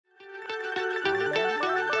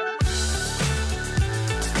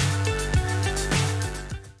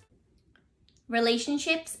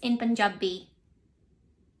Relationships in Punjabi.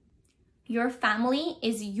 Your family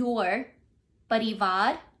is your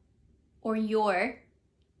parivar or your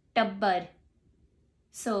tabbar.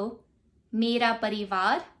 So, mera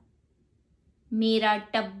parivar, mera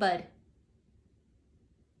tabbar.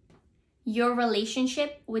 Your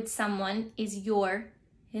relationship with someone is your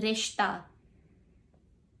rishta.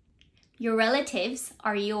 Your relatives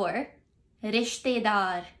are your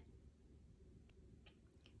rishtedar.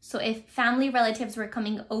 So if family relatives were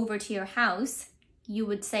coming over to your house, you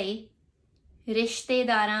would say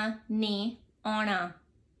rishtedaran ne auna.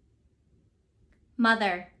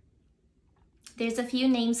 Mother. There's a few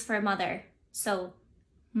names for mother. So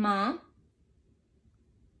ma,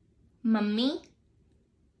 mummy,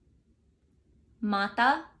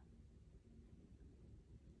 mata,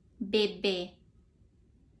 bebe.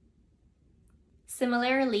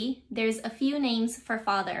 Similarly, there's a few names for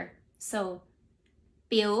father. So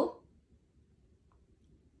Pio,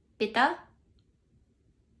 Pita,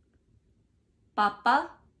 Papa,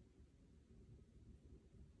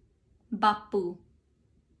 Bapu.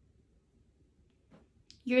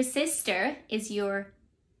 Your sister is your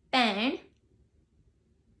Pen,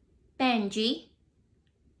 Penji,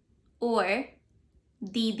 or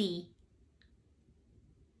Didi.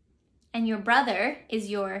 And your brother is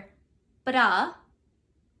your Pra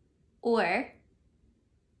or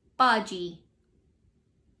Paji.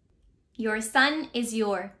 Your son is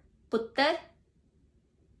your Puttar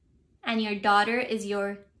and your daughter is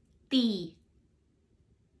your Ti.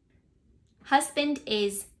 Husband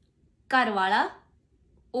is Karwala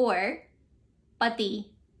or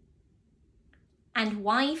Pati and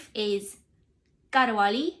wife is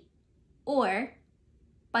Karwali or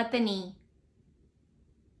Patani.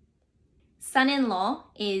 Son-in-law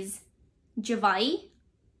is Javai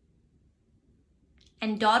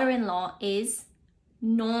and daughter-in-law is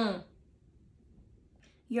No.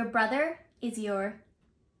 Your brother is your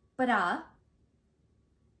Para.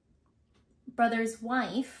 Brother's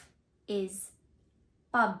wife is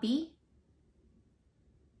Pabi.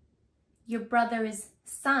 Your brother's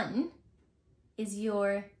son is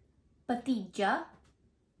your Patija.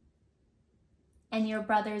 And your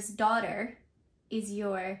brother's daughter is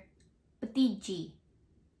your Patiji.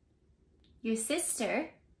 Your sister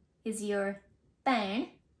is your Pen.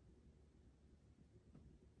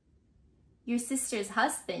 Your sister's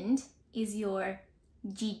husband is your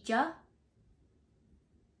Jija.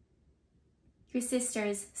 Your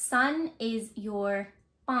sister's son is your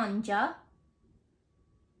Panja.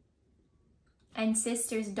 And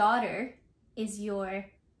sister's daughter is your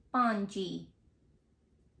Panji.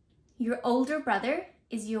 Your older brother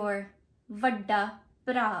is your Vadda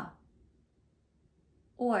Pra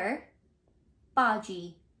or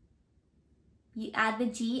Paji. You add the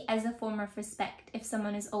G as a form of respect if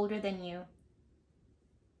someone is older than you.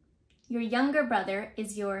 Your younger brother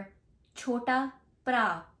is your Chota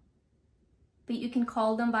Pra, but you can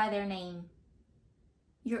call them by their name.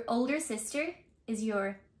 Your older sister is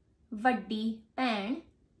your Vaddi Pen,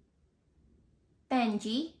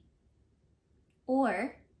 Penji,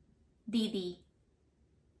 or Didi.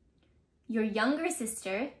 Your younger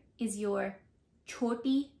sister is your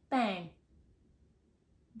Choti Pen,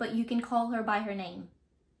 but you can call her by her name.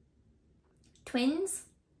 Twins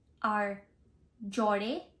are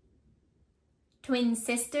Jode. Twin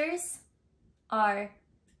sisters are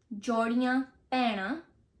Jodiyan Pena.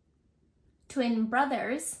 Twin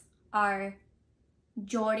brothers are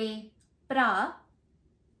Jode Pra.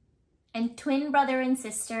 And twin brother and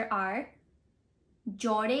sister are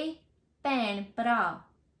Jode Pen Pra.